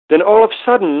Then all of a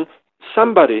sudden,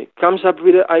 somebody comes up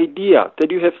with an idea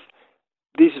that you have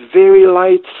this very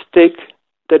light stick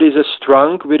that is a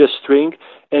strung with a string,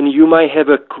 and you might have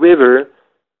a quiver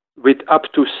with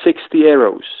up to 60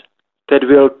 arrows that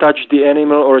will touch the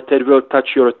animal or that will touch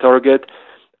your target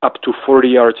up to 40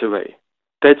 yards away.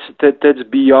 That's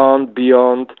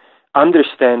beyond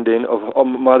understanding of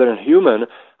modern human,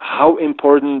 how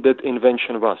important that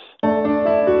invention was.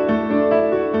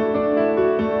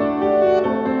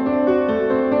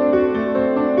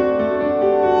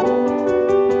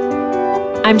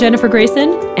 I'm Jennifer Grayson,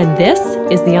 and this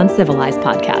is the Uncivilized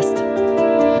Podcast.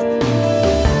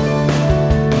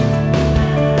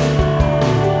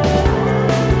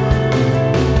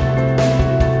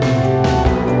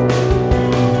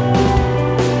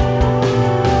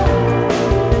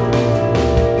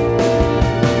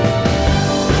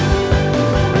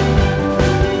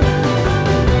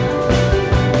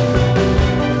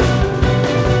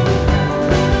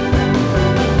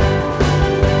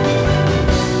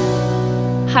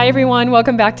 Hi, everyone.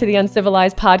 Welcome back to the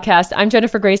Uncivilized Podcast. I'm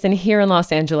Jennifer Grayson here in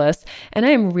Los Angeles, and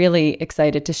I am really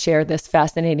excited to share this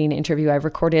fascinating interview I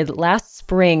recorded last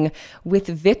spring with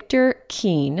Viktor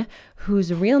Kühn,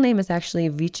 whose real name is actually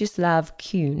Vyacheslav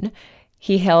Kühn.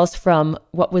 He hails from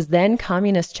what was then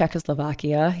communist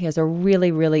Czechoslovakia. He has a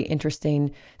really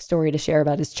interesting story to share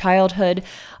about his childhood.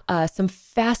 Some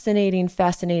fascinating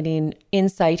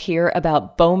insight here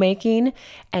about bow making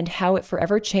and how it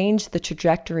forever changed the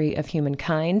trajectory of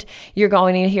humankind. You're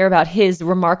going to hear about his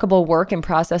remarkable work and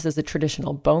process as a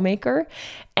traditional bow maker.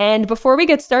 And before we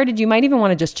get started, you might even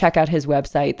want to just check out his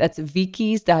website. That's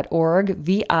vikis.org,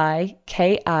 VIKIES,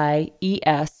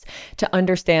 to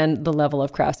understand the level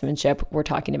of craftsmanship we're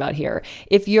talking about here.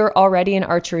 If you're already an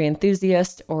archery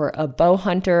enthusiast or a bow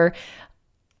hunter,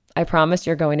 I promise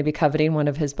you're going to be coveting one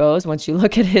of his bows once you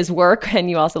look at his work and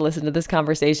you also listen to this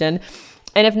conversation.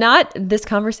 And if not, this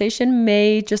conversation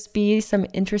may just be some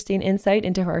interesting insight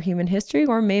into our human history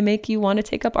or may make you want to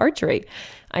take up archery.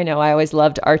 I know I always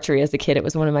loved archery as a kid. It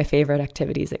was one of my favorite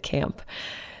activities at camp.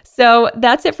 So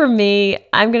that's it for me.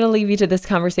 I'm going to leave you to this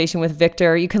conversation with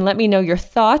Viktor. You can let me know your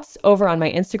thoughts over on my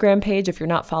Instagram page if you're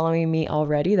not following me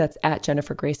already. That's at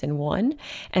Jennifer Grayson1.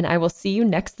 And I will see you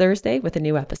next Thursday with a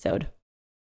new episode.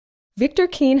 Viktor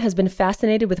Kühn has been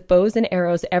fascinated with bows and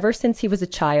arrows ever since he was a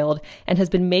child and has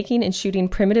been making and shooting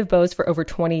primitive bows for over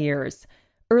 20 years.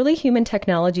 Early human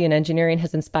technology and engineering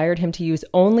has inspired him to use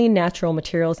only natural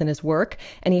materials in his work,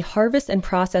 and he harvests and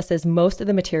processes most of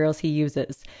the materials he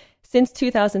uses. Since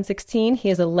 2016, he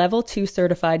is a Level 2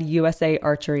 certified USA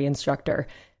archery instructor.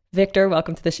 Viktor,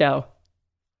 welcome to the show.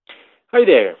 Hi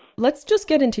there. Let's just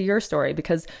get into your story,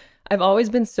 because I've always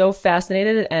been so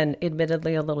fascinated and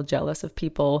admittedly a little jealous of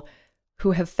people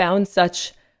who have found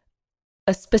such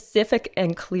a specific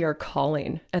and clear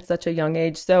calling at such a young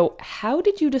age. So how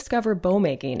did you discover bow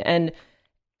making? And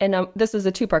this is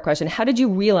a two-part question. How did you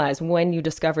realize when you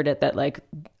discovered it that, like,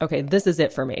 okay, this is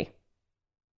it for me?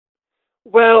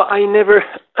 Well, I never,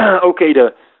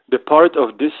 the part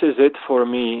of this is it for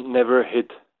me never hit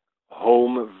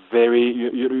home very,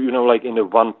 you know, like in a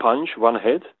one punch, one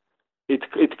hit.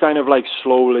 It kind of like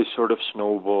slowly sort of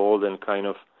snowballed and kind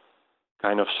of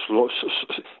slow,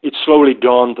 it slowly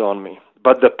dawned on me.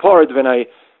 But the part when I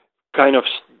kind of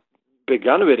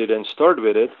began with it and started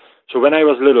with it, so when I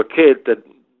was a little kid, that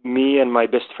me and my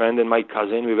best friend and my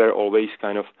cousin, we were always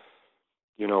kind of,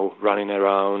 you know, running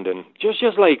around and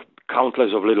just like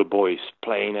countless of little boys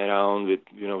playing around with,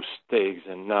 you know, sticks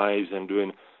and knives and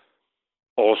doing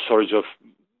all sorts of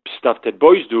stuff that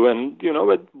boys do. And, you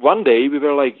know, one day we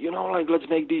were like, you know, like, let's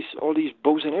make all these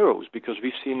bows and arrows, because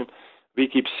we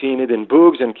keep seeing it in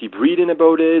books and keep reading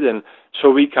about it. And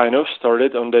so we kind of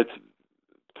started on that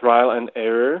trial and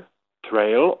error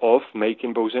trail of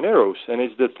making bows and arrows. And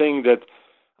it's the thing that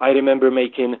I remember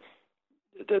making.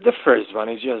 The first one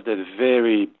is just that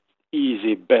very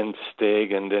easy bent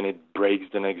stick, and then it breaks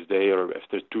the next day or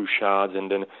after two shots,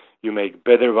 and then you make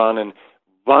better one. And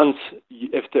once,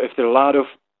 after a lot of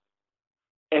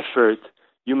effort,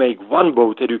 you make one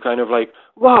bow that you kind of like,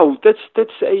 wow,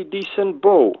 that's a decent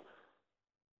bow.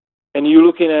 And you're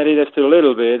looking at it after a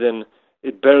little bit, and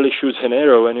it barely shoots an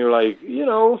arrow, and you're like, you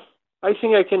know, I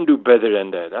think I can do better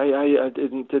than that.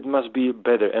 It must be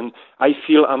better. And I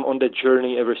feel I'm on that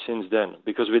journey ever since then,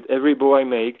 because with every bow I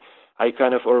make, I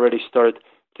kind of already start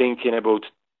thinking about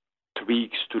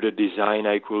tweaks to the design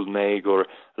I could make, or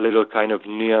little kind of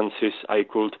nuances I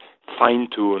could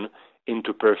fine-tune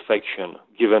into perfection,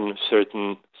 given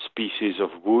certain species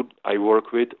of wood I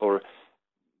work with, or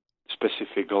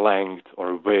specific length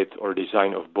or width or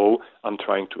design of bow I'm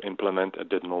trying to implement at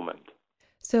that moment.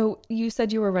 So you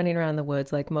said you were running around the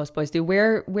woods like most boys do.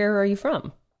 Where are you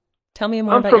from? Tell me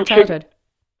more I'm about your from Czech. childhood.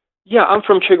 Yeah, I'm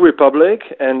from Czech Republic,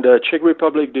 and Czech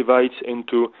Republic divides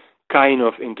into kind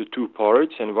of into two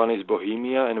parts, and one is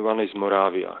Bohemia and one is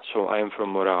Moravia. So I am from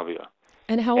Moravia,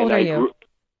 And how old and are you?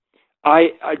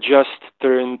 I just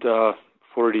turned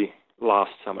 40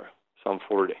 last summer, so I'm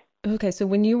 40. Okay, so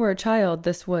when you were a child,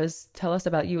 tell us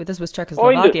about you. This was Oh,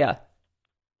 Czechoslovakia.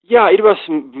 yeah, it was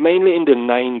mainly in the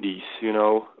 90s,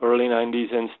 early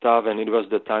 90s and stuff, and it was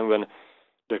the time when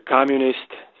the communist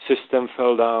system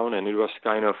fell down, and it was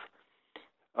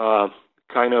uh,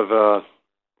 kind of uh,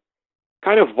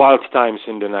 kind of wild times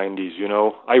in the 90s.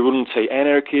 I wouldn't say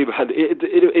anarchy, but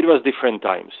it was different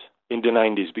times in the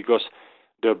 90s because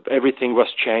everything was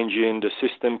changing, the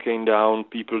system came down,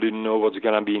 people didn't know what's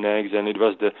gonna be next, and it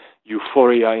was the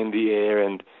euphoria in the air,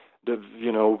 and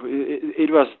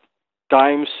it was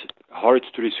times hard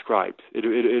to describe. It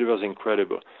was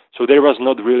incredible. So there was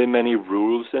not really many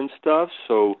rules and stuff.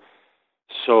 So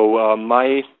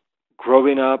my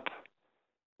growing up,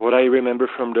 what I remember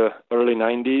from the early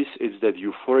 90s is that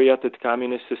euphoria, that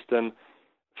communist system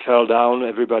fell down.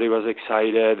 Everybody was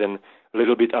excited and a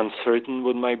little bit uncertain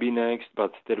what might be next,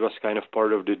 but that was kind of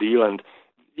part of the deal. And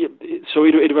so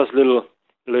it was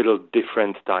little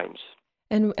different times.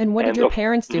 And what did And your of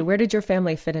parents do? Where did your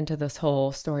family fit into this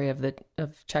whole story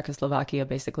of Czechoslovakia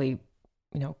basically,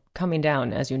 coming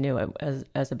down as you knew it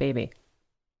as a baby?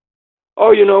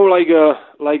 oh,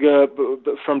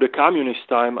 from the communist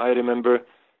time, I remember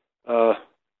uh,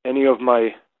 any of my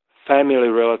family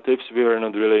relatives, we were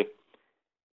not really.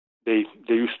 They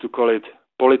used to call it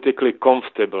politically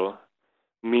comfortable,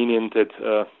 meaning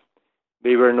that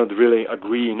they were not really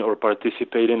agreeing or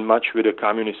participating much with the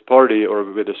Communist Party or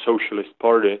with the Socialist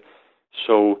Party.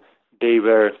 So they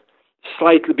were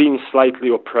slightly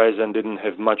oppressed and didn't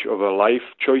have much of a life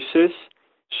choices.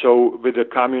 So with the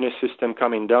communist system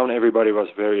coming down, everybody was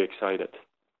very excited.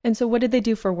 And so what did they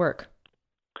do for work?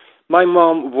 My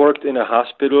mom worked in a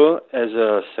hospital as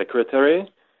a secretary,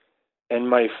 and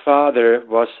my father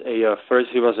was first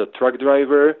he was a truck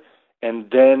driver,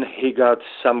 and then he got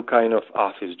some kind of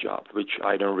office job, which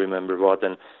I don't remember what.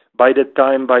 And by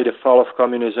the fall of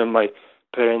communism, my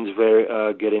parents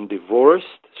were getting divorced.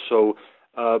 So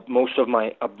most of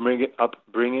my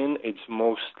upbringing it's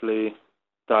mostly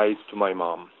tied to my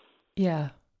mom. Yeah.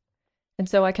 And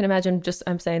so I can imagine, just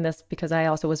I'm saying this because I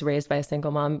also was raised by a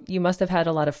single mom. You must have had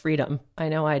a lot of freedom. I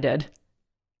know I did.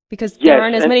 Because there Yes,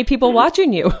 aren't as and many people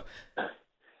watching you.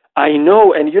 I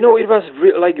know, and it was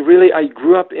really. I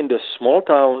grew up in the small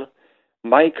town.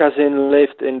 My cousin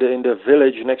lived in the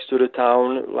village next to the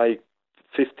town, like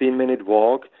 15-minute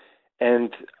walk, and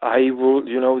I would,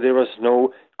 there was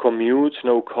no commutes,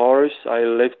 no cars. I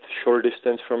lived short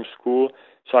distance from school,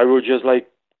 so I would just like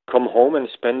come home and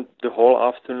spend the whole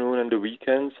afternoon and the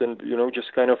weekends, and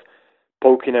just kind of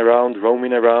poking around,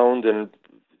 roaming around, and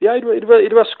yeah,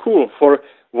 it was cool for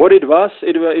what it was.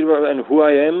 It was, and who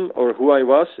I am or who I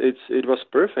was. It was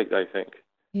perfect, I think.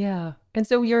 Yeah. And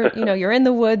so you're in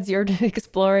the woods, you're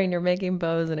exploring, you're making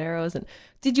bows and arrows. And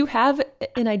did you have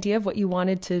an idea of what you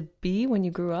wanted to be when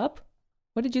you grew up?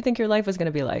 What did you think your life was going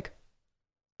to be like?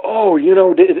 Oh,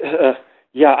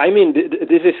 yeah. I mean,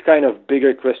 this is kind of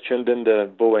bigger question than the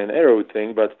bow and arrow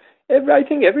thing, but I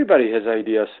think everybody has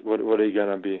ideas what are you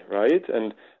gonna be, right?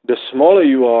 And the smaller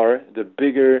you are, the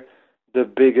bigger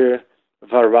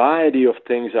variety of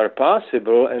things are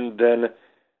possible, and then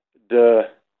the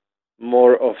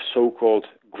more of so-called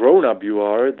grown-up you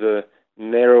are, the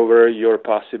narrower your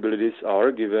possibilities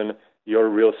are given your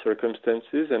real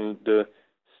circumstances and the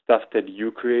stuff that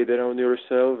you create around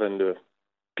yourself and the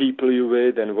people you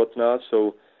with and whatnot.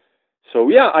 So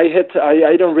yeah,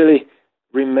 I don't really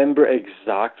remember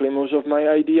exactly most of my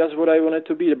ideas what I wanted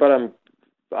to be, but I'm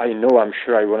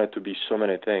sure I wanted to be so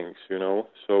many things.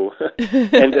 So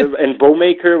and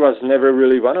bowmaker was never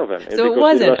really one of them So it because it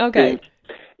wasn't. was Okay. things.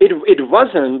 It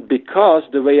wasn't because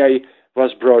the way I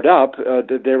was brought up,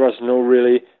 there was no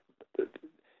really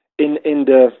in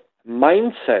the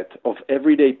mindset of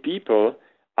everyday people.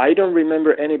 I don't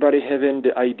remember anybody having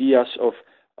the ideas of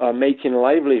making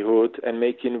livelihood and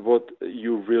making what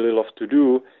you really love to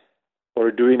do or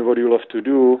doing what you love to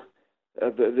do.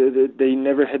 They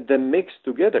never had them mixed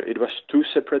together. It was two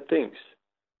separate things.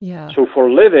 Yeah. So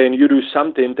for living, you do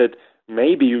something that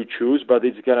maybe you choose, but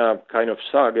it's gonna kind of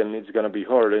suck and it's gonna be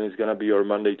hard and it's gonna be your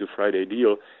Monday to Friday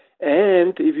deal.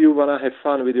 And if you wanna have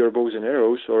fun with your bows and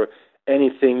arrows or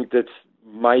anything that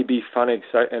might be fun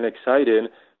and exciting,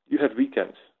 you have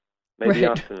weekends. maybe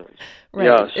Right. afternoons. Right.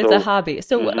 Yeah, It's a so hobby.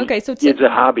 So, hmm okay. So it's a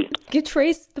hobby.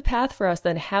 trace the path for us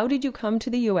then. How did you come to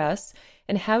the US?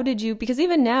 And how did you, because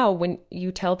even now, when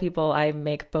you tell people I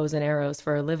make bows and arrows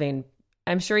for a living,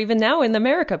 I'm sure even now in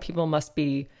America, people must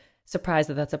be surprised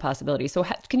that that's a possibility. So,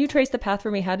 can you trace the path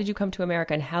for me? How did you come to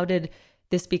America and how did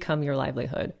this become your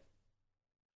livelihood?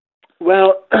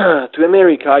 Well, to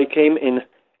America, I came in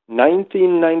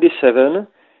 1997,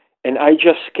 and I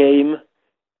just came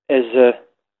as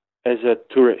a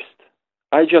tourist.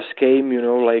 I just came,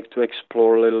 like to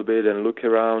explore a little bit and look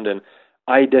around, and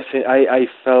I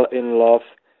fell in love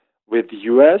with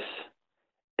U.S.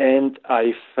 and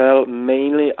I fell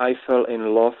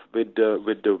in love with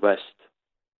the West,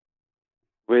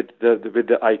 with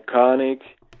the iconic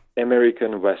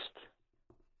American West.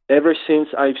 Ever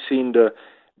since I've seen the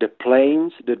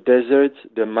plains, the deserts,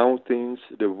 the mountains,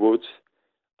 the woods,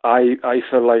 I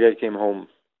felt like I came home.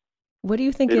 What do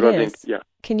you think It it was is? yeah.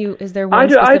 Is there I one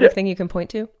do, I do, specific thing you can point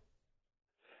to?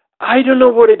 I don't know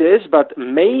what it is, but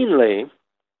mainly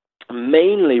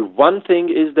one thing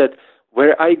is that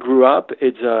where I grew up,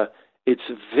 it's an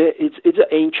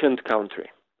ancient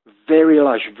country, very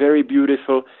lush, very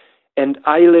beautiful, and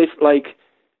I live like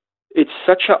it's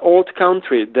such an old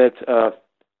country that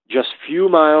just few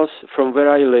miles from where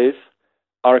I live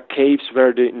are caves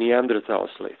where the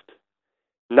Neanderthals lived.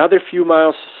 Another few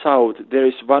miles south, there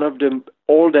is one of the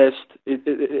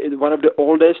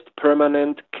oldest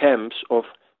permanent camps of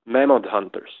mammoth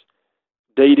hunters,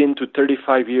 dating to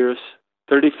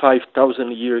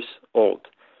 35,000 years old.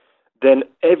 Then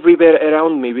everywhere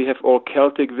around me, we have all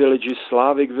Celtic villages,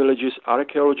 Slavic villages,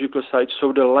 archaeological sites.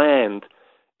 So the land,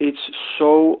 it's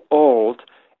so old,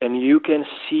 and you can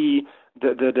see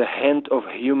the hand of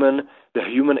the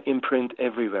human imprint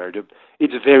everywhere.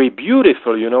 It's very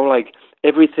beautiful, like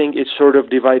everything is sort of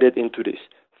divided into this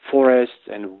forests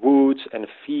and woods and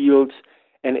fields,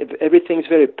 and everything's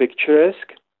very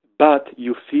picturesque, but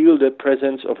you feel the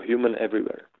presence of human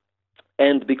everywhere.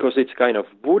 And because it's kind of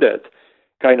wooded,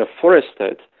 kind of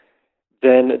forested,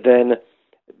 then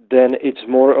it's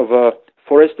more of a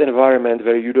forest environment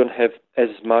where you don't have as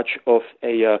much of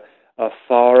a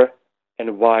far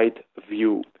and wide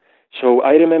view. So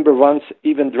I remember once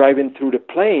even driving through the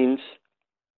plains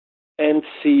and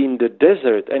seeing the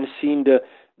desert and seeing the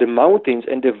mountains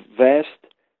and the vast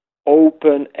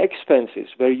open expanses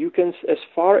where you can, as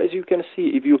far as you can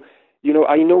see, if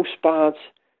I know spots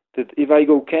that if I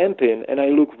go camping and I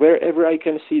look wherever I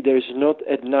can see, there's not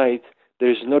at night,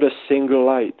 there's not a single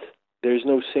light, there's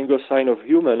no single sign of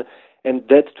human, and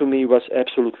that to me was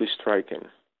absolutely striking.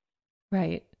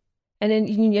 Right.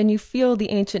 And you feel the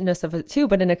ancientness of it too,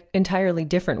 but in an entirely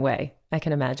different way, I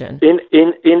can imagine. In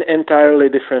entirely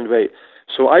different way.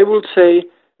 So I would say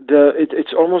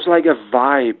it's almost like a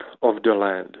vibe of the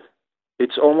land.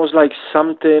 It's almost like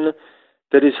something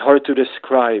that is hard to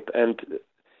describe. And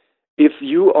if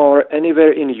you are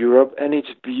anywhere in Europe, and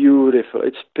it's beautiful,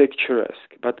 it's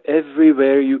picturesque, but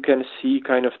everywhere you can see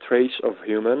kind of trace of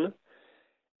human.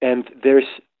 And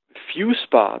there's few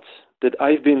spots that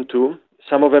I've been to,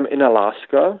 some of them in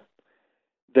Alaska,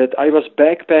 that I was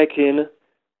backpacking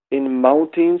in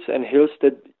mountains and hills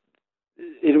that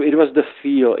it was the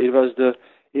feel, it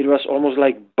was almost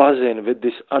like buzzing with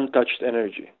this untouched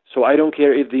energy. So I don't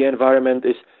care if the environment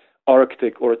is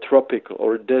Arctic or tropical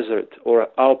or desert or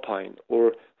alpine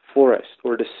or forest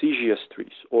or deciduous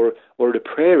trees or the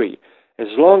prairie.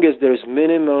 As long as there's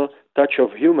minimal touch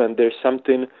of human, there's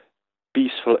something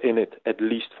peaceful in it, at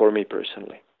least for me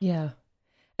personally. Yeah.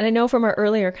 And I know from our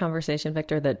earlier conversation,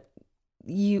 Victor, that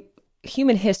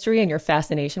human history and your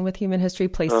fascination with human history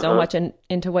plays so much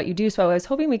into what you do. So I was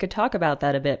hoping we could talk about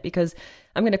that a bit, because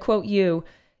I'm going to quote you.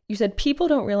 You said, people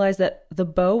don't realize that the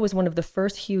bow was one of the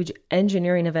first huge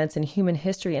engineering events in human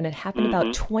history, and it happened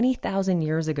about 20,000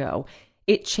 years ago.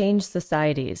 It changed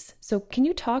societies. So can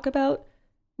you talk about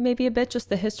maybe a bit just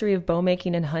the history of bow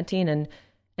making and hunting and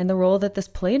the role that this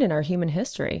played in our human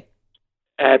history?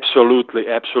 Absolutely,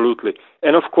 absolutely.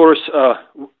 And of course,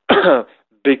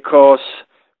 because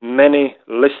many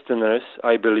listeners,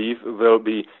 I believe, will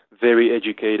be very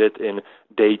educated in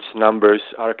dates, numbers,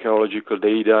 archaeological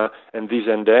data, and this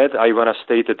and that, I want to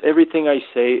state that everything I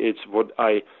say is what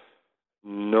I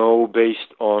know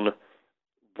based on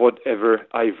whatever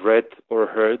I've read or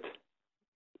heard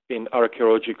in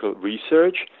archaeological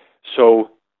research. So,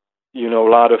 a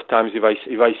lot of times if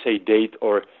I say date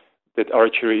or that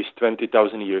archery is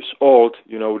 20,000 years old,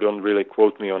 don't really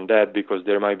quote me on that, because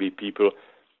there might be people,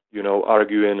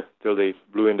 arguing till they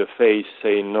blue in the face,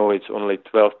 saying, no, it's only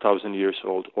 12,000 years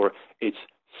old, or it's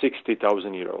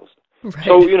 60,000 years old. Right.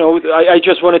 So, I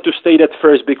just wanted to state that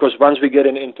first, because once we get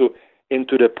into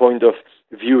into the point of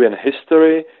view in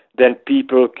history, then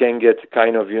people can get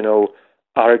kind of,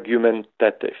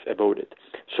 argumentative about it.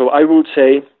 So I would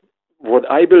say what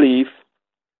I believe,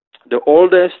 the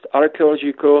oldest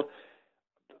archaeological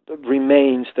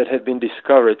remains that have been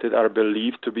discovered that are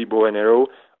believed to be bow and arrow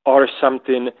are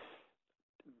something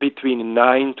between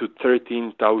 9 to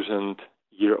 13,000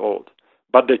 year old.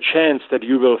 But the chance that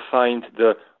you will find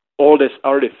the oldest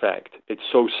artifact, it's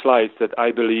so slight that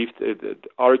I believe that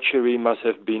archery must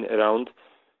have been around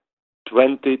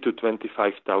 20 to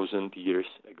 25,000 years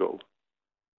ago.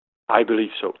 I believe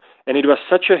so. And it was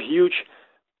such a huge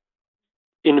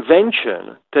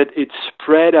invention that it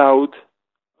spread out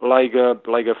like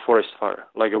a forest fire,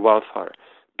 like a wildfire.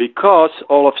 Because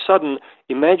all of a sudden,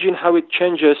 imagine how it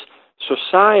changes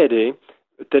society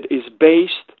that is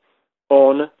based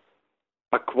on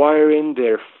acquiring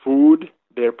their food,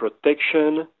 their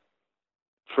protection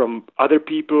from other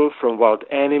people, from wild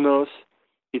animals.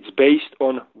 It's based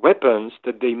on weapons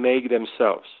that they make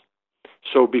themselves.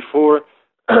 So before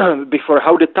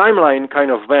how the timeline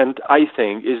kind of went, I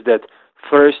think, is that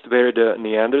first were the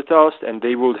Neanderthals, and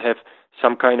they would have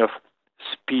some kind of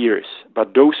spears.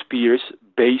 But those spears,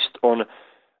 based on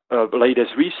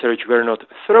latest research, were not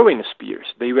throwing spears.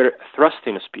 They were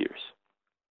thrusting spears.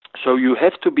 So you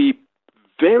have to be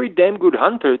very damn good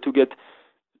hunter to get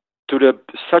to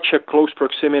such a close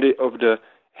proximity of the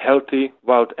healthy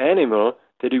wild animal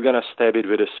that you're gonna stab it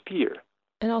with a spear.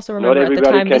 And also remember, at the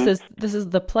time, this is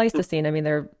the Pleistocene. I mean,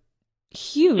 they're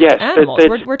huge animals.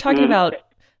 We're talking about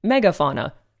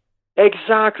megafauna.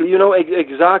 Exactly,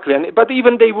 exactly. But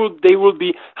even they will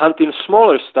be hunting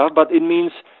smaller stuff. But it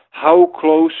means how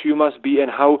close you must be and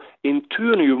how in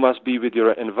tune you must be with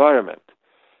your environment.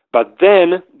 But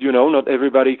then, not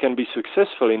everybody can be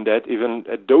successful in that, even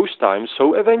at those times.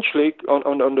 So eventually,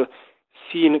 on the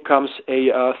scene comes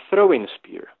a throwing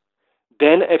spear.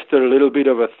 Then, after a little bit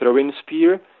of a throwing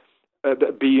spear,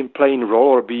 playing role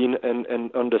or being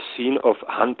on the scene of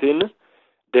hunting,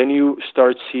 then you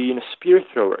start seeing spear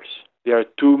throwers. There are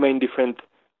two main different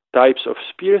types of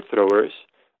spear throwers.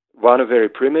 One very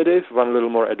primitive, one a little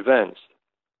more advanced.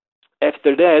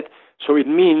 After that, so it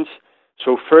means,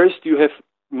 so first you have,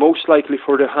 most likely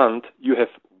for the hunt, you have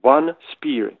one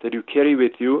spear that you carry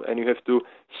with you and you have to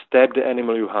stab the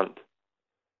animal you hunt.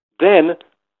 Then,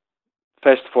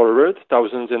 fast forward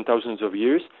thousands and thousands of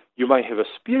years, you might have a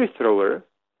spear thrower.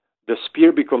 The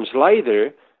spear becomes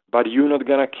lighter, but you're not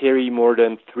going to carry more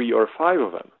than 3 or 5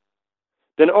 of them.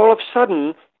 Then all of a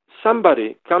sudden,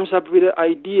 somebody comes up with an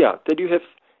idea that you have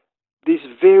this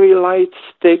very light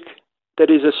stick that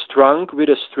is strung with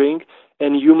a string,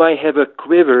 and you might have a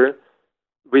quiver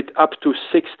with up to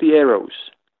 60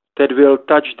 arrows that will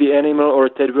touch the animal or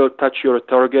that will touch your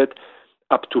target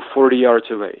up to 40 yards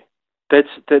away. That's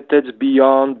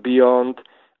beyond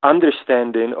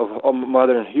understanding of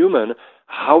modern human,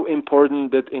 how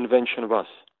important that invention was.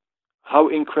 How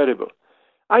incredible.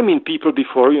 I mean, people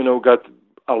before, got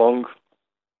along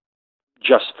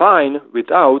just fine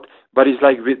without, but it's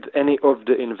like with any of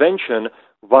the invention,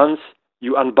 once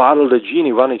you unbottle the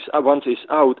genie, once it's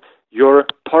out, your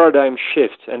paradigm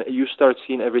shifts and you start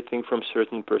seeing everything from a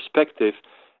certain perspective,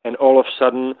 and all of a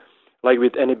sudden, like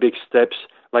with any big steps,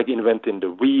 like inventing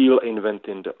the wheel,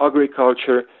 inventing the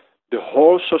agriculture, the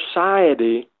whole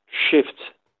society shifts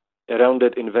around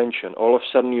that invention. All of a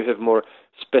sudden you have more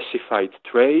specified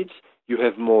trades, you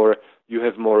have more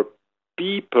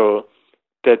people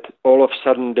that all of a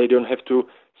sudden they don't have to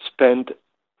spend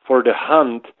for the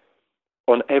hunt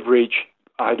on average,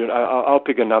 I'll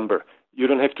pick a number. You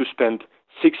don't have to spend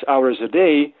 6 hours a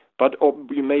day, but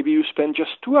maybe you spend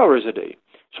just 2 hours a day.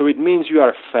 So it means you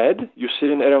are fed, you're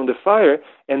sitting around the fire,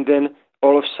 and then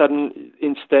all of a sudden,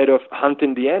 instead of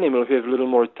hunting the animal, you have a little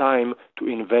more time to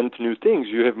invent new things.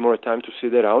 You have more time to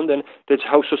sit around, and that's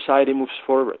how society moves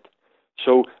forward.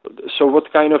 So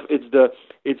what kind of it's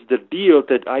the deal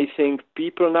that I think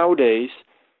people nowadays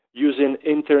using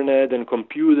internet and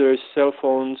computers, cell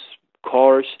phones,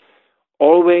 cars,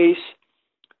 always,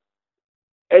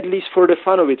 at least for the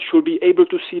fun of it, should be able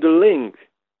to see the link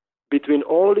between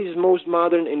all these most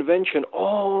modern invention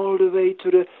all the way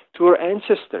to our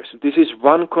ancestors. This is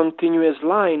one continuous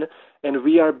line, and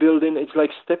we are building, it's like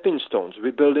stepping stones.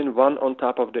 We're building one on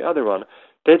top of the other one.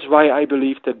 That's why I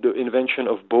believe that the invention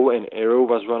of bow and arrow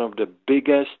was one of the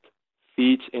biggest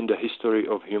feats in the history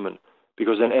of human,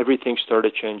 because then everything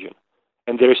started changing.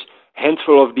 And there's a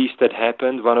handful of these that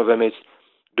happened. One of them is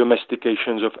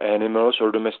domestications of animals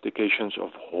or domestications of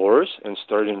horse, and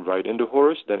starting riding the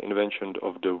horse, then invention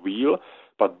of the wheel.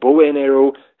 But bow and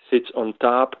arrow sits on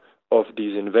top of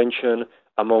this invention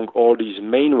among all these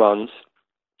main ones,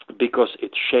 because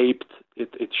it shaped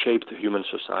it shaped human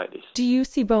societies. Do you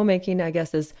see bow making, I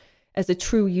guess, as a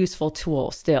true useful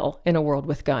tool still in a world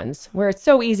with guns, where it's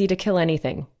so easy to kill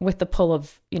anything with the pull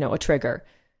of, a trigger?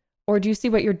 Or do you see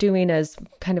what you're doing as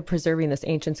kind of preserving this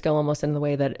ancient skill almost in the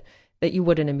way that you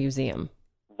would in a museum?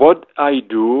 What I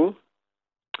do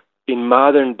in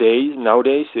modern days,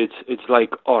 nowadays, it's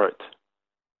like art,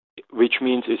 which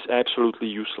means it's absolutely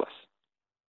useless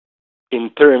in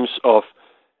terms of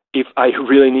if I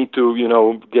really need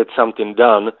to, get something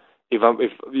done. If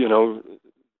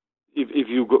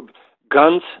you go,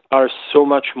 guns are so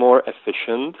much more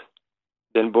efficient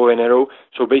than bow and arrow.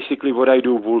 So basically, what I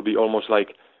do will be almost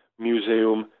like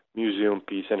museum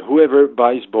piece. And whoever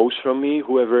buys bows from me,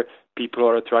 whoever people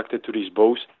are attracted to these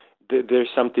bows, there's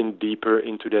something deeper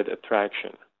into that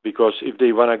attraction. Because if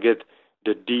they want to get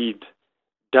the deed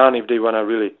done, if they want to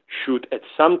really shoot at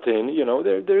something,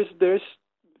 there's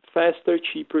faster,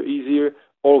 cheaper, easier,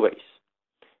 always.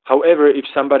 However, if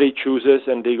somebody chooses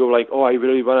and they go like, oh, I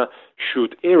really want to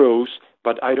shoot arrows,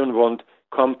 but I don't want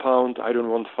compound, I don't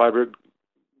want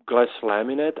fiberglass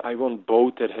laminate, I want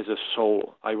bow that has a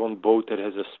soul, I want bow that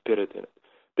has a spirit in it.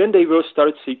 Then they will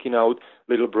start seeking out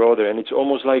little broader, and it's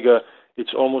almost like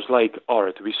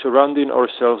art. We're surrounding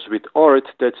ourselves with art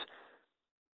that's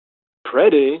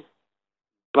pretty,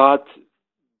 but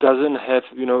doesn't have,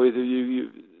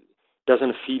 it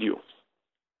doesn't feed you.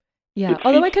 Yeah.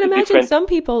 Although I can imagine some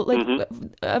people, like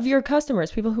of your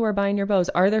customers, people who are buying your bows,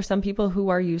 are there some people who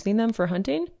are using them for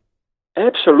hunting?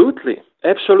 Absolutely.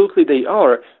 Absolutely they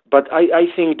are. But I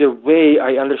think the way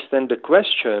I understand the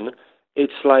question,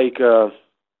 it's like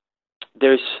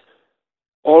there's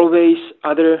always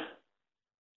other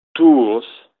tools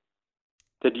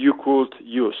that you could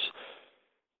use.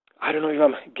 I don't know if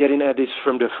I'm getting at this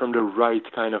from the right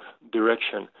kind of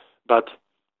direction, but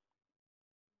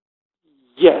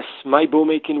yes, my bow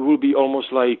making will be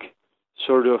almost like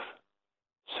sort of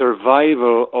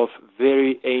survival of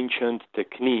very ancient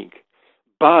technique.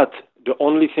 But the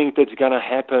only thing that's gonna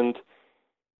happen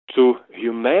to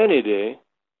humanity,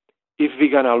 if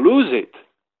we're gonna lose it,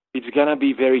 it's gonna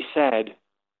be very sad.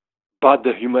 But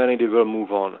the humanity will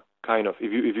move on, kind of.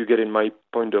 If you get in my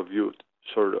point of view,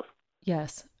 sort of.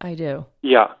 Yes, I do.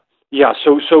 Yeah.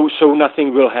 So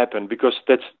nothing will happen because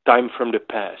that's time from the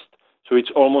past. So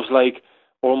it's almost like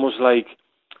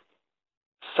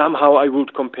somehow I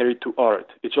would compare it to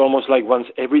art. It's almost like once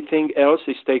everything else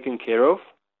is taken care of,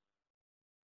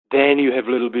 then you have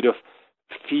a little bit of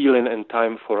feeling and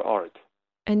time for art.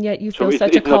 And yet you feel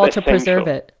such a call to preserve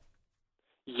it.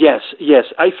 Yes,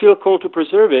 I feel called to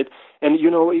preserve it. And,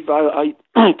 if I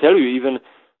tell you, even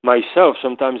myself,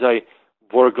 sometimes I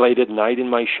work late at night in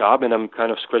my shop and I'm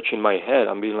kind of scratching my head.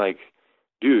 I'm being like,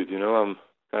 dude, I'm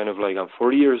kind of like, I'm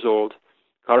 40 years old,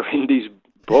 carving these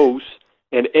bows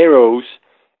and arrows.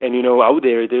 And, out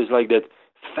there's like that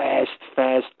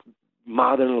fast,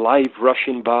 modern life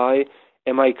rushing by.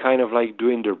 Am I kind of like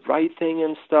doing the right thing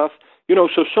and stuff?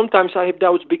 So sometimes I have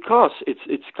doubts because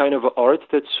it's kind of an art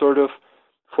that's sort of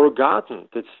forgotten.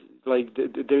 That's like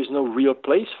there's no real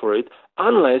place for it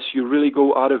unless you really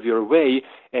go out of your way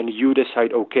and you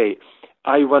decide, okay,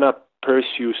 I wanna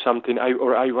pursue something, I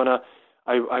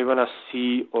wanna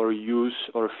see or use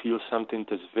or feel something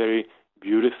that's very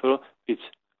beautiful. It's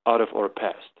out of our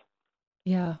past.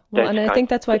 Yeah. Well, and I think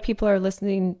that's why people are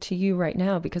listening to you right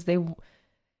now, because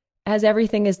as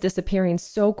everything is disappearing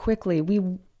so quickly, we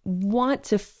want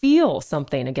to feel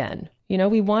something again.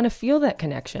 We want to feel that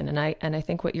connection. And I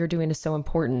think what you're doing is so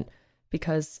important,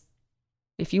 because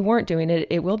if you weren't doing it,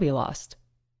 it will be lost.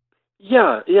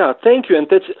 Yeah. Thank you. And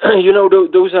that's,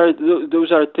 those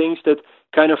are things that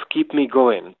kind of keep me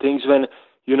going. Things when,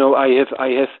 I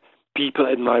have people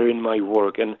admiring my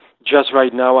work. And just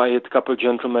right now, I had a couple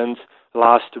gentlemen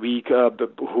last week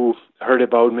who heard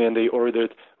about me and they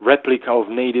ordered replica of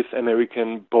Native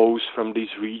American bows from this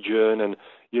region. And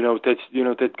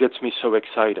that gets me so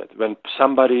excited when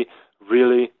somebody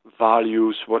really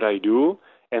values what I do,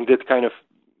 and that kind of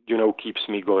keeps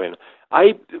me going.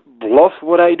 I love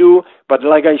what I do, but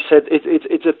like I said,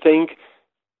 it's a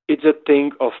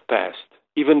thing of past.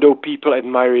 Even though people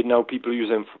admire it now, people use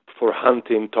them for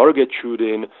hunting, target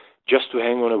shooting, just to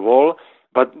hang on a wall.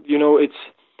 But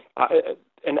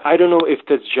and I don't know if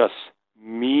that's just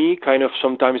me, kind of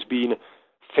sometimes being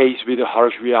faced with the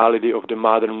harsh reality of the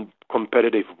modern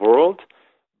competitive world,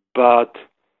 but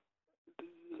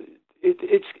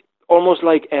it's almost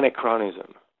like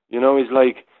anachronism. It's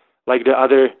like the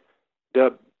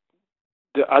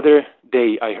other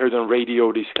day I heard on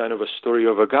radio this kind of a story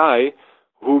of a guy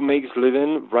who makes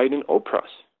living writing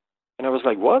operas, and I was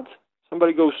like, what?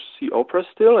 Somebody goes see opera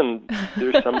still, and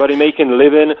there's somebody making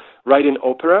living writing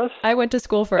operas. I went to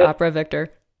school for opera, Victor.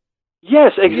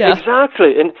 Yes, Yeah.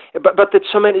 exactly. And but that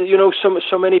so many,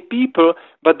 so many people,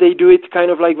 but they do it kind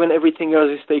of like when everything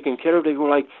else is taken care of. They go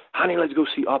like, "Honey, let's go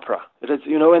see opera." That's,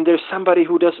 and there's somebody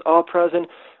who does operas, and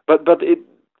but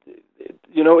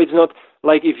it's not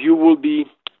like if you will be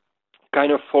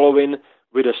kind of following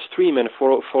with a stream and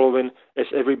following as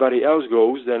everybody else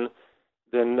goes,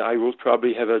 then I will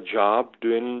probably have a job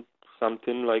doing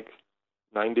something like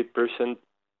 90%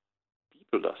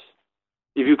 people does.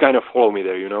 If you kind of follow me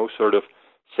there, sort of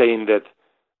saying that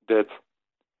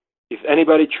if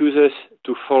anybody chooses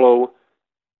to follow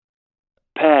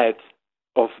path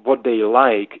of what they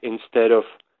like instead of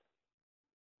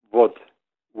what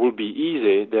will be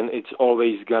easy, then it's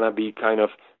always gonna be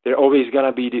there are always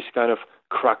gonna be these kind of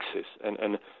cruxes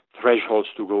and thresholds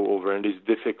to go over and these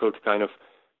difficult kind of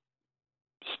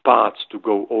spots to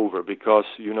go over because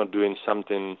you're not doing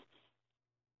something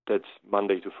that's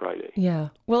Monday to Friday. Yeah.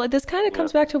 Well, this kind of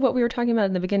comes back to what we were talking about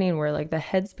in the beginning, where like the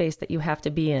headspace that you have to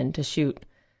be in to shoot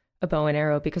a bow and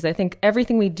arrow, because I think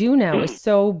everything we do now is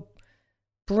so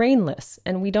brainless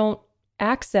and we don't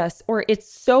access, or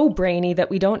it's so brainy that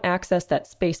we don't access that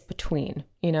space between,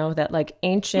 that like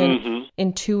ancient,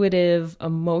 intuitive,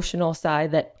 emotional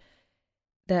side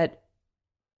that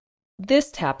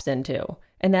this taps into,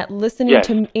 and that listening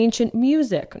to ancient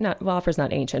music, opera's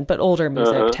not ancient, but older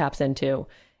music taps into.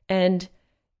 And,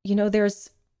 there's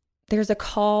a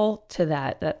call to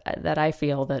that I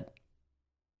feel that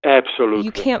absolutely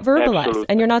you can't verbalize. Absolutely.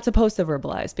 And you're not supposed to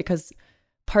verbalize because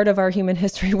part of our human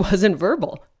history wasn't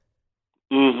verbal.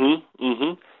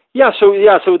 Yeah,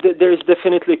 so there is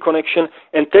definitely connection,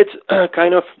 and that's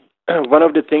kind of one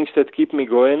of the things that keep me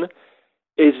going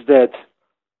is that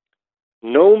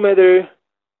no matter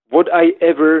what I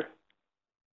ever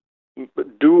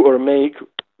do or make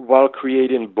while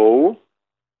creating bow,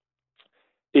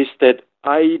 is that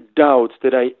I doubt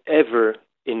that I ever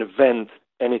invent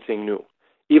anything new.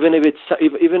 Even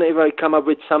if I come up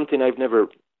with something I've never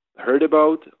heard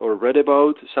about or read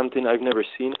about, something I've never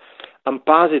seen, I'm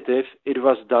positive it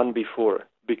was done before,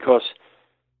 because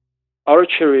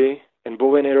archery and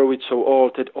bow and arrow is so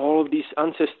old that all of these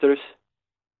ancestors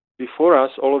before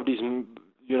us, all of these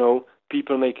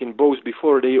people making bows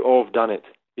before, they all have done it.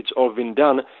 It's all been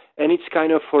done, and it's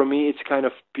kind of, for me, it's kind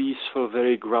of peaceful,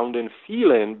 very grounding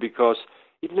feeling, because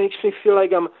it makes me feel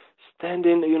like I'm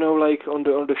standing, like on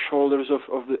the shoulders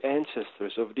of the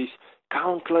ancestors, of these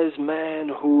countless men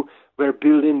who were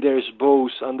building their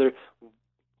bows under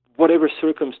whatever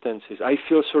circumstances. I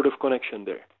feel sort of connection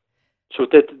there. So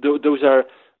that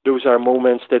those are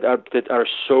moments that are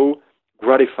so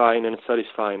gratifying and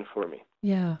satisfying for me.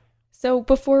 Yeah. So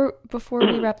before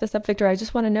we wrap this up, Victor, I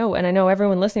just want to know, and I know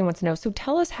everyone listening wants to know, so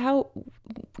tell us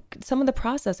some of the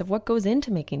process of what goes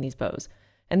into making these bows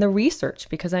and the research,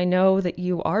 because I know that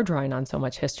you are drawing on so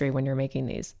much history when you're making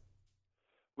these.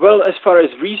 Well, as far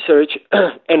as research,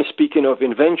 and speaking of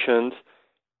inventions,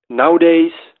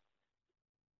 nowadays,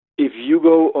 if you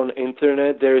go on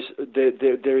internet, there's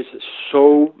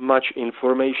so much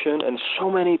information and so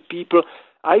many people.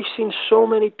 I've seen so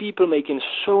many people making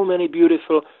so many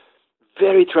beautiful,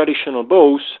 very traditional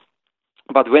bows,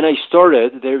 but when I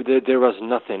started, there was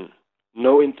nothing,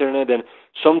 no internet, and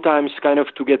sometimes kind of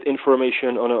to get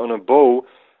information on a bow,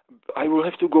 I will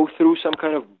have to go through some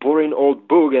kind of boring old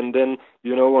book, and then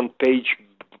on page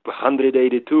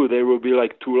 182 there will be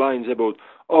like 2 lines about,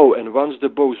 and once the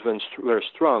bows were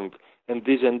strung and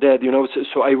this and that,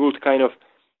 so I would kind of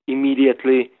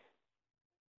immediately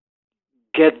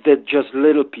get that just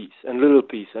little piece and little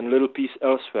piece and little piece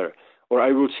elsewhere, or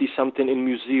I will see something in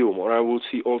museum, or I will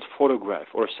see old photograph,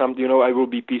 or something, I will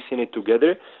be piecing it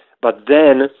together. But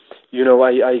then,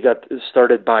 I got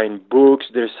started buying books.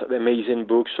 There's amazing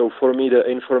books. So for me, the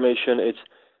information, it's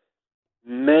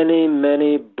many,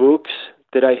 many books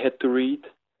that I had to read,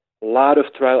 a lot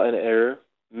of trial and error,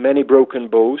 many broken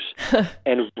bows.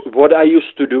 And what I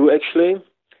used to do, actually,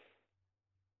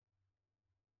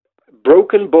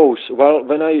 broken bows, well,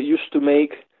 when I used to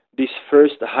make these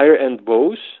first higher-end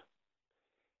bows,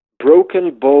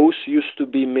 broken bows used to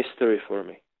be mystery for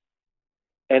me.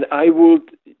 And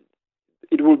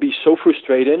it would be so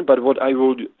frustrating, but what I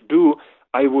would do,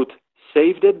 I would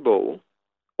save that bow,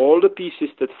 all the pieces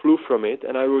that flew from it,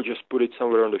 and I will just put it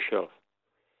somewhere on the shelf.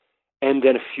 And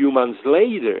then a few months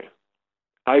later,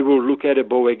 I will look at a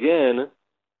bow again,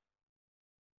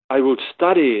 I will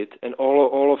study it, and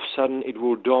all of a sudden it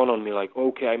will dawn on me like,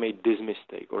 okay, I made this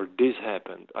mistake, or this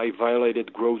happened, I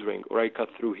violated growth ring, or I cut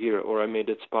through here, or I made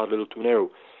that spot a little too narrow.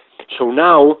 So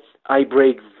now I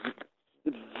break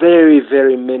very,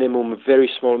 very minimum, very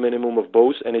small minimum of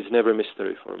bows, and it's never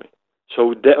mystery for me.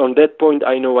 So on that point,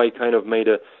 I know I kind of made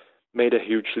a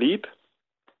huge leap,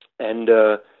 and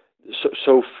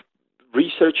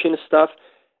researching stuff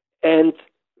and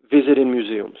visiting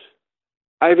museums.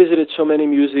 I visited so many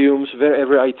museums.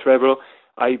 Wherever I travel,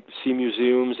 I see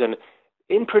museums, and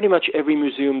in pretty much every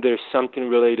museum, there's something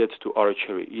related to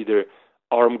archery, either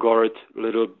arm guard,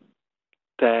 little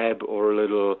tab, or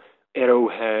little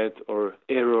arrowhead, or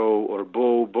arrow, or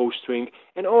bowstring,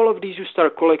 and all of these you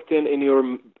start collecting in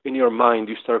your mind.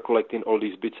 You start collecting all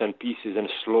these bits and pieces, and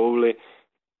slowly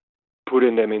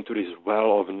putting them into this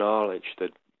well of knowledge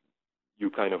that you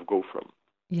kind of go from.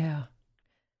 Yeah.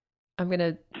 I'm going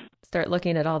to start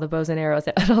looking at all the bows and arrows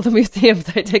at all the museums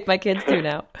I take my kids to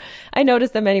now. I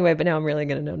notice them anyway, but now I'm really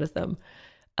going to notice them.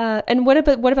 And what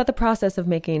about the process of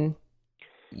making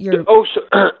your yeah, bows?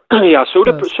 so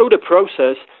the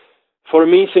process for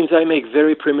me, since I make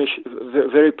very primitive,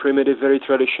 very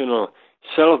traditional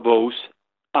self bows,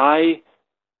 I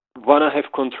want to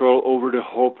have control over the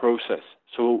whole process.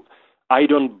 So I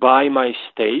don't buy my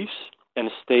staves,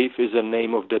 and stave is the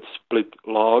name of that split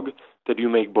log that you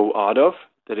make bow out of.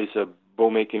 That is a bow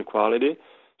making quality.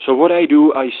 So what I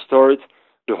do, I start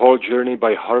the whole journey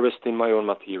by harvesting my own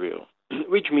material,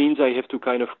 which means I have to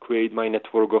kind of create my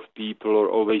network of people, or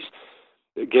always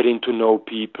getting to know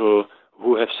people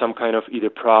who have some kind of either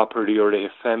property, or they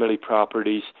have family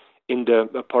properties in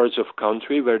the parts of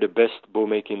country where the best bow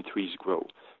making trees grow.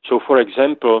 So, for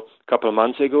example, a couple of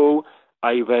months ago,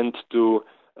 I went to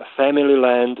a family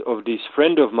land of this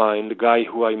friend of mine, the guy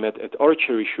who I met at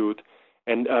archery shoot,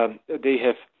 and they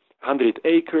have 100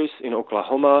 acres in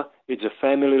Oklahoma. It's a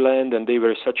family land, and they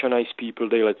were such a nice people.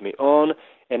 They let me on,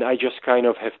 and I just kind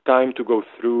of have time to go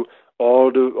through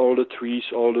all the trees,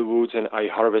 all the woods, and I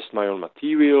harvest my own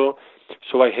material.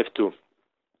 So I have to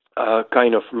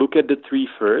kind of look at the tree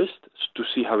first to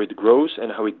see how it grows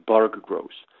and how its bark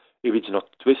grows. If it's not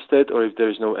twisted, or if there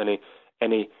is no any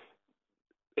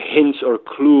hints or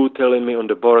clue telling me on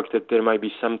the bark that there might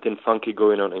be something funky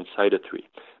going on inside the tree.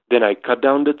 Then I cut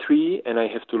down the tree, and I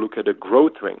have to look at the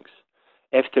growth rings.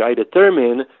 After I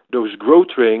determine those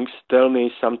growth rings tell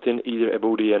me something either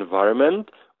about the environment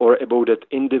or about that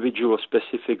individual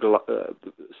specific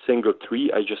single tree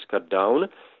I just cut down.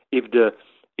 If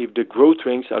the growth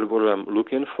rings are what I'm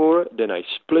looking for, then I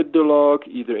split the log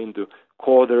either into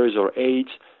quarters or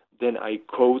eighths. Then I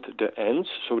coat the ends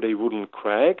so they wouldn't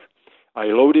crack. I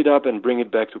load it up and bring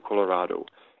it back to Colorado.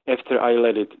 After I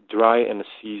let it dry and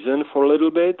season for a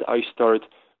little bit, I start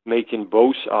making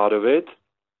bows out of it.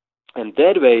 And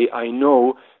that way I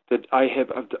know that I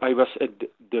was at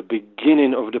the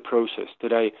beginning of the process,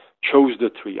 that I chose the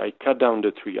tree, I cut down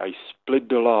the tree, I split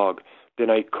the log, then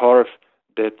I carve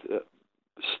that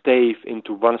stave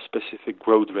into one specific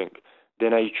growth ring.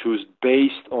 Then I choose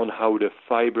based on how the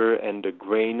fiber and the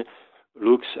grain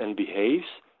looks and behaves.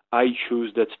 I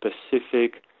choose that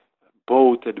specific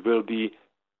bow that will be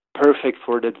perfect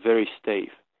for that very stave.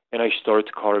 And I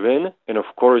start carving, and of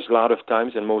course, a lot of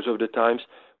times, and most of the times,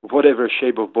 whatever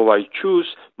shape of bow I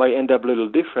choose might end up a little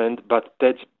different, but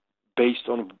that's based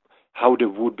on how the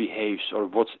wood behaves or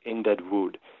what's in that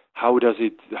wood. How does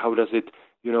it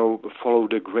follow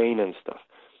the grain and stuff.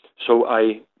 So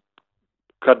I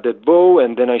cut that bow,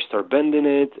 and then I start bending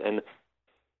it and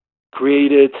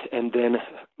create it, and then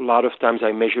a lot of times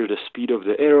I measure the speed of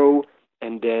the arrow,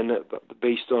 and then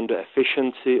based on the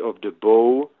efficiency of the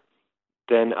bow,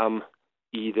 then I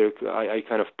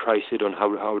kind of price it on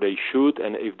how they shoot,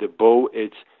 and if the bow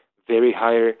is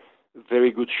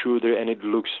very good shooter, and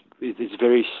it's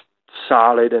very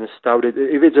solid and stout.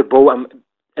 If it's a bow I'm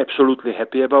absolutely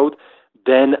happy about,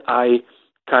 then I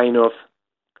kind of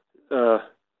uh,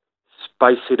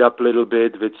 spice it up a little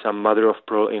bit with some mother of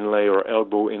pearl inlay, or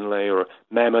elbow inlay, or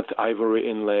mammoth ivory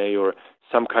inlay, or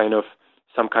some kind of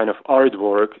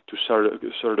artwork to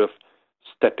sort of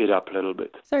step it up a little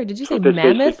bit. Sorry, did you So say that's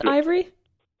mammoth basically. ivory?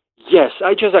 Yes,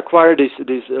 I just acquired this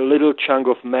little chunk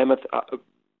of mammoth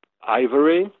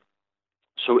ivory.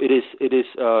 So it is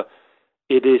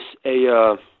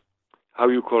a how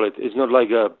you call it? It's not like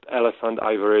a elephant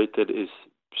ivory that is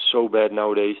so bad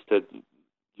nowadays that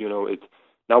it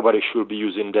nobody should be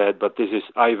using that. But this is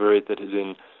ivory that is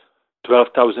in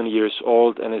 12,000 years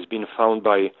old and has been found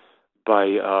by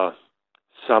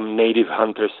some native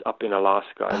hunters up in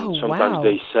Alaska, Oh, and sometimes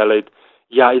they wow. sell it.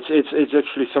 Yeah, it's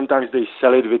actually sometimes they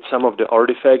sell it with some of the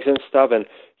artifacts and stuff, and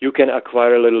you can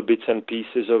acquire little bits and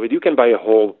pieces of it. You can buy a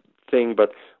whole thing,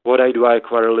 but what I do, I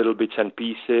acquire little bits and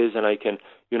pieces, and I can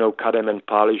cut them and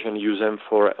polish and use them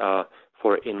for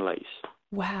inlays.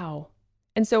 Wow.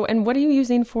 And what are you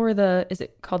using for is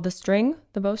it called the string,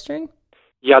 the bowstring?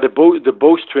 Yeah, the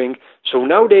bowstring. So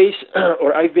nowadays,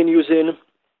 or I've been using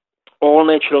all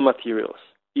natural materials,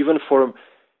 even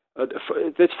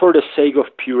that's for the sake of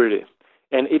purity.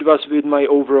 And it was with my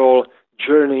overall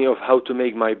journey of how to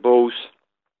make my bows.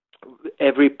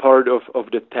 Every part of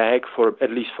the tag, for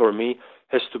at least for me,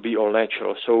 has to be all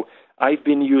natural. So I've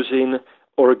been using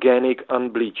organic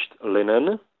unbleached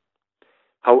linen.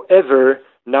 However,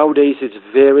 nowadays it's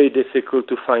very difficult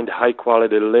to find high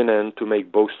quality linen to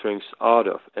make bowstrings out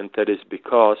of, and that is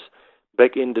because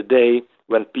back in the day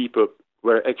when people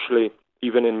were actually,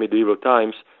 even in medieval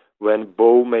times, when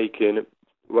bow making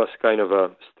was kind of a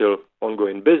still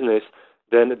ongoing business,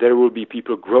 then there will be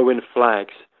people growing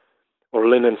flax or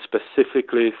linen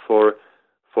specifically for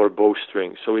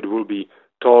bowstring. So it will be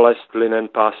tallest linen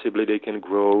possibly they can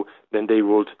grow. Then they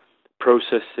would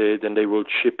process it and they will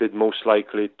ship it most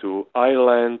likely to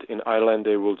Ireland. In Ireland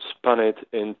they will spin it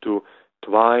into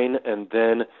twine, and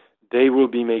then they will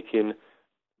be making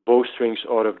bowstrings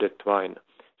out of that twine.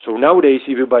 So nowadays,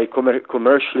 if you buy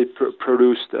commercially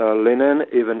produced linen,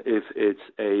 even if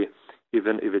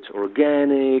it's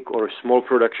organic or small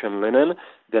production linen,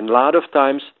 then a lot of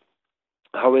times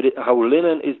how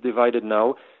linen is divided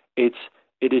now, it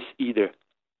is either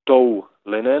tow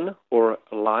linen or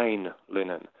line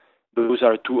linen. Those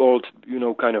are two old,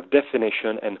 kind of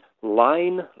definition. And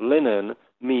line linen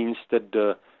means that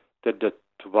the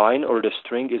twine or the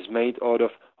string is made out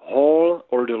of whole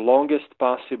or the longest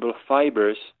possible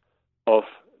fibers of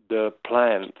the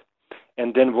plant.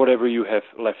 And then whatever you have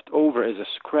left over as a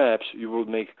scraps, you will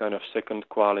make kind of second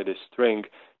quality string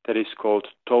that is called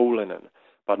tow linen.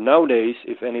 But nowadays,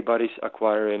 if anybody's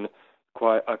acquiring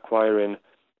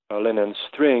a linen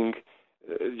string,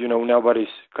 nobody's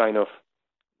kind of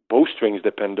bowstrings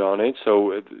depend on it,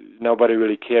 so nobody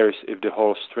really cares if the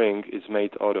whole string is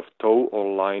made out of tow or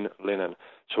line linen.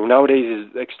 So nowadays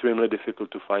it's extremely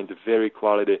difficult to find a very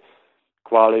quality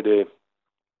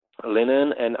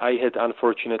linen, and I had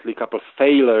unfortunately a couple of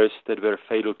failures that were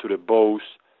fatal to the bows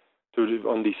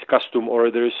on these custom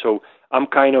orders. So I'm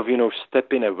kind of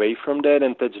stepping away from that,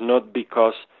 and that's not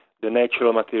because the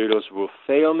natural materials will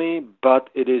fail me, but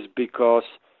it is because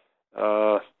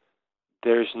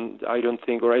I don't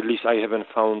think, or at least I haven't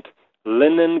found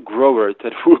linen grower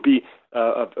that will be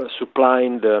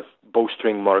supplying the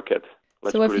bowstring market.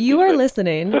 So if you are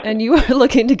listening and you are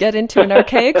looking to get into an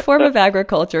archaic form of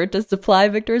agriculture to supply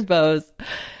Victor's bows,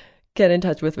 get in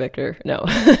touch with Victor. No.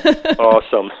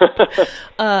 Awesome.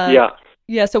 Yeah.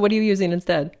 Yeah. So what are you using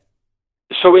instead?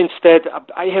 So instead,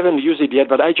 I haven't used it yet,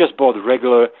 but I just bought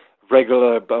regular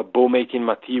bow making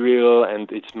material,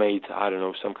 and it's made, I don't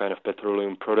know, some kind of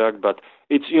petroleum product. But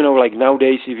it's, like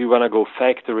nowadays, if you want to go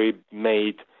factory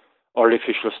made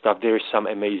artificial stuff, there is some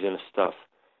amazing stuff.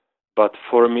 But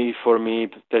for me,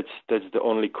 that's the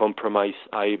only compromise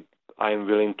I'm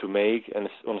willing to make. And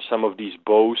on some of these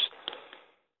bows,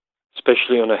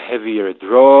 especially on a heavier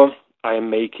draw, I am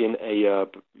making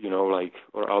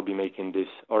I'll be making these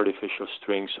artificial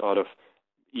strings out of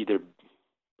either,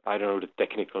 I don't know the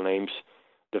technical names,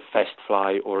 the Fast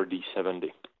Fly or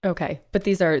D70. Okay, but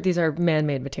these are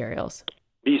man-made materials.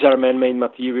 These are man-made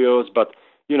materials, but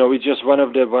it's just one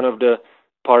of the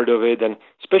part of it, and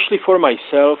especially for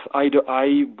myself, I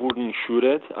wouldn't shoot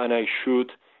it, and I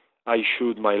shoot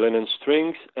my linen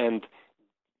strings, and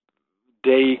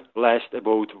they last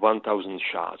about 1,000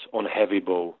 shots on heavy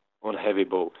bow,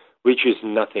 which is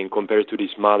nothing compared to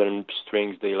these modern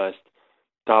strings. They last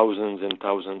thousands and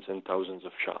thousands and thousands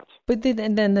of shots. But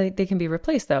then they can be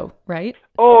replaced, though, right?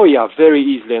 Oh yeah, very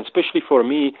easily, and especially for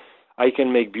me, I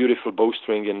can make beautiful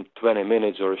bowstring in 20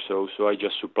 minutes or so. So I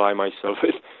just supply myself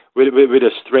with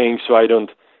a string, so I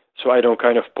don't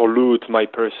kind of pollute my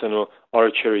personal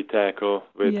archery tackle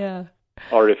with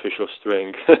artificial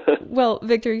string. Well,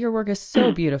 Victor, your work is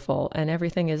so beautiful, and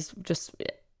everything is just.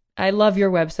 I love your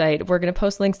website. We're going to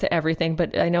post links to everything,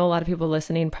 but I know a lot of people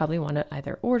listening probably want to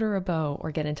either order a bow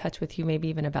or get in touch with you, maybe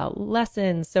even about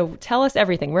lessons. So tell us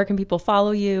everything. Where can people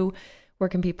follow you? Where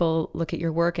can people look at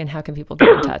your work, and how can people get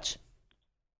in touch?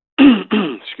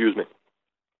 Excuse me.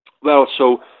 Well,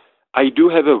 so I do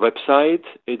have a website.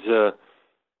 It's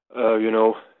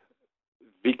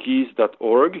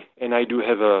wikis.org, and I do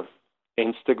have a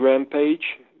Instagram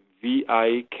page,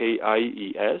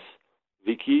 VIKIES,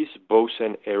 Wikis, Bows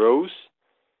and Arrows.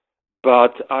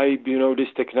 But this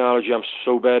technology, I'm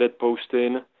so bad at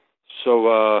posting,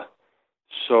 so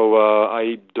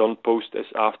I don't post as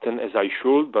often as I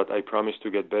should, but I promise to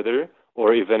get better.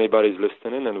 Or if anybody's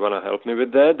listening and want to help me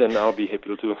with that, then I'll be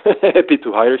happy to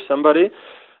hire somebody.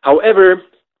 However,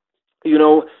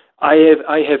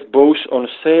 I have bows on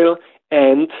sale,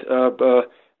 and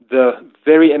the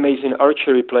very amazing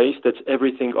archery place, that's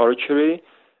Everything Archery.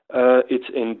 It's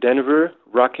in Denver,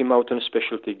 Rocky Mountain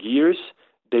Specialty Gears.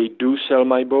 They do sell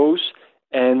my bows,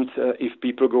 and if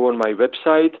people go on my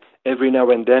website, every now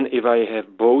and then, if I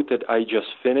have bow that I just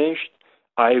finished,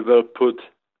 I will put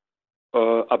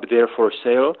up there for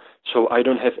sale. So I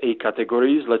don't have A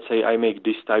categories. Let's say I make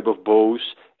this type of bows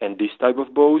and this type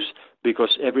of bows,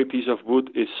 because every piece of wood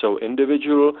is so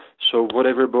individual. So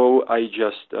whatever bow I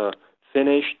just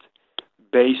finished,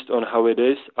 based on how it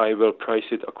is, I will price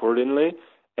it accordingly,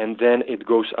 and then it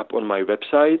goes up on my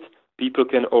website. People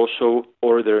can also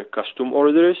order custom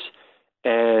orders,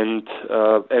 and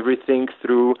everything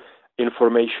through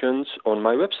informations on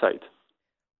my website.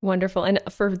 Wonderful. And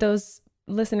for those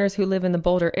listeners who live in the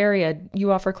Boulder area,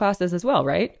 you offer classes as well,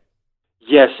 right?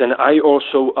 Yes, and I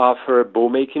also offer bow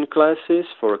making classes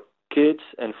for kids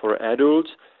and for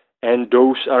adults, and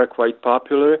those are quite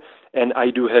popular. And I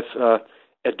do have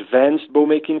advanced bow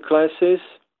making classes.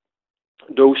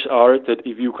 Those are that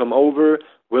if you come over,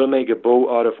 we'll make a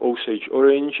bow out of Osage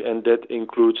orange, and that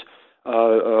includes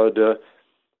the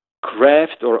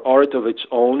craft or art of its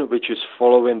own, which is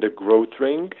following the growth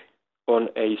ring on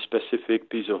a specific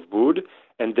piece of wood,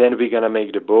 and then we're going to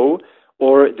make the bow.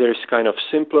 Or there's kind of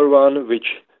simpler one, which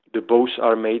the bows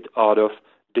are made out of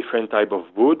different type of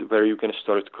wood, where you can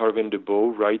start carving the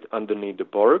bow right underneath the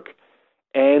bark.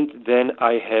 And then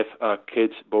I have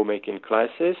kids bow making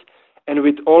classes. And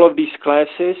with all of these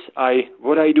classes,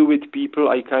 what I do with people,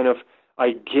 I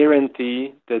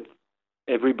guarantee that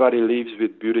everybody leaves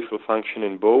with beautiful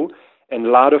functioning bow. And a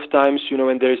lot of times,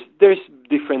 and there's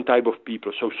different type of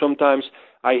people. So sometimes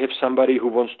I have somebody who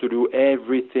wants to do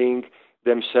everything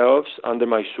themselves under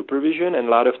my supervision, and a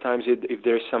lot of times if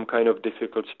there's some kind of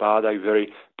difficult spot, I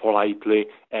very politely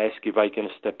ask if I can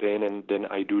step in, and then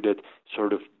I do that,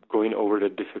 sort of going over the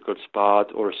difficult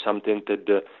spot or something that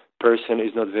the person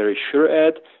is not very sure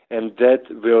at, and that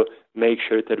will make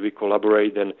sure that we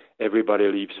collaborate and everybody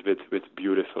leaves with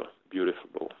beautiful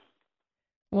bow.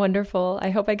 Wonderful. I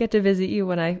hope I get to visit you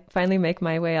when I finally make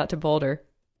my way out to Boulder.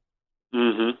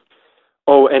 Mm-hmm.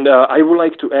 Oh, and I would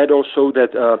like to add also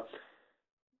that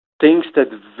things that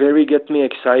very get me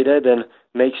excited and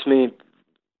makes me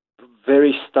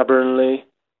very stubbornly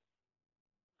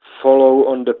follow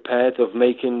on the path of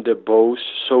making the bows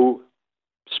so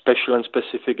special and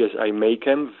specific as I make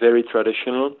them, very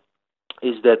traditional,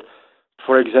 is that,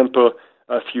 for example,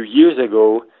 a few years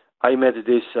ago, I met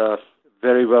this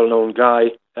very well-known guy.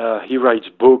 He writes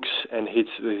books, and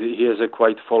he has a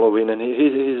quite following, and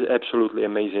he's an absolutely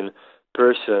amazing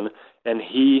person, and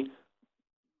he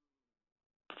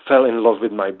fell in love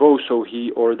with my bow, so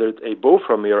he ordered a bow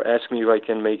from me, or asked me if I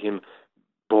can make him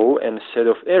bow and set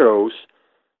of arrows.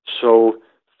 So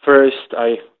first,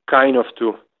 I kind of,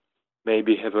 to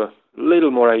maybe have a little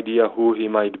more idea who he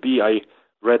might be, I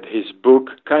read his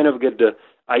book, kind of get the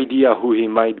idea who he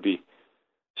might be.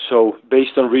 So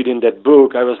based on reading that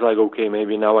book, I was like, okay,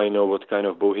 maybe now I know what kind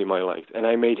of bow he might like. And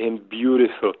I made him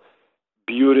beautiful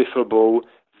bow,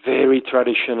 very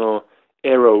traditional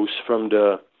arrows from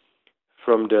the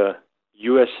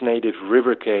U.S. native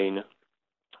river cane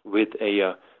with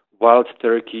a wild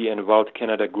turkey and wild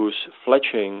Canada goose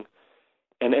fletching.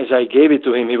 And as I gave it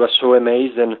to him, he was so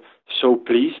amazed and so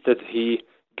pleased that he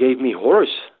gave me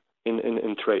horse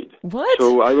in trade. What?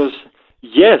 So I was,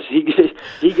 yes,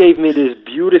 he gave me this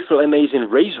beautiful, amazing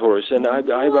racehorse, and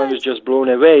I was just blown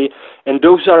away. And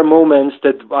those are moments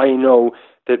that I know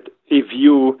that if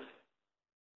you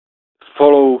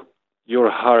follow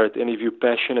your heart and if you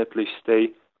passionately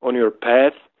stay on your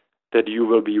path, that you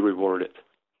will be rewarded.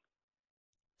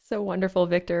 So wonderful,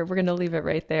 Victor. We're going to leave it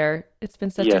right there. It's been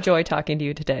such a joy talking to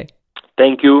you today.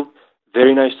 Thank you.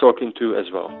 Very nice talking to you as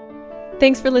well.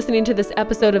 Thanks for listening to this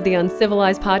episode of the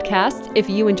Uncivilized Podcast. If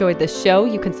you enjoyed this show,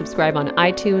 you can subscribe on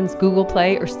iTunes, Google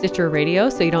Play, or Stitcher Radio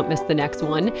so you don't miss the next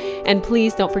one. And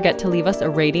please don't forget to leave us a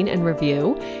rating and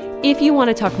review. If you want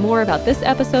to talk more about this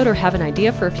episode or have an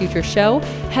idea for a future show,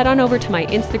 head on over to my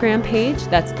Instagram page.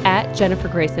 That's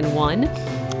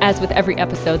 @JenniferGrayson1. As with every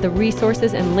episode, the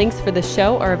resources and links for the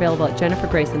show are available at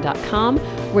jennifergrayson.com,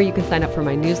 where you can sign up for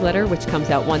my newsletter, which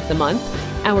comes out once a month.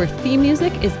 Our theme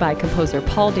music is by composer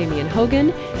Paul Damian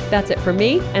Hogan. That's it for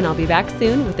me, and I'll be back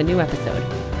soon with a new episode.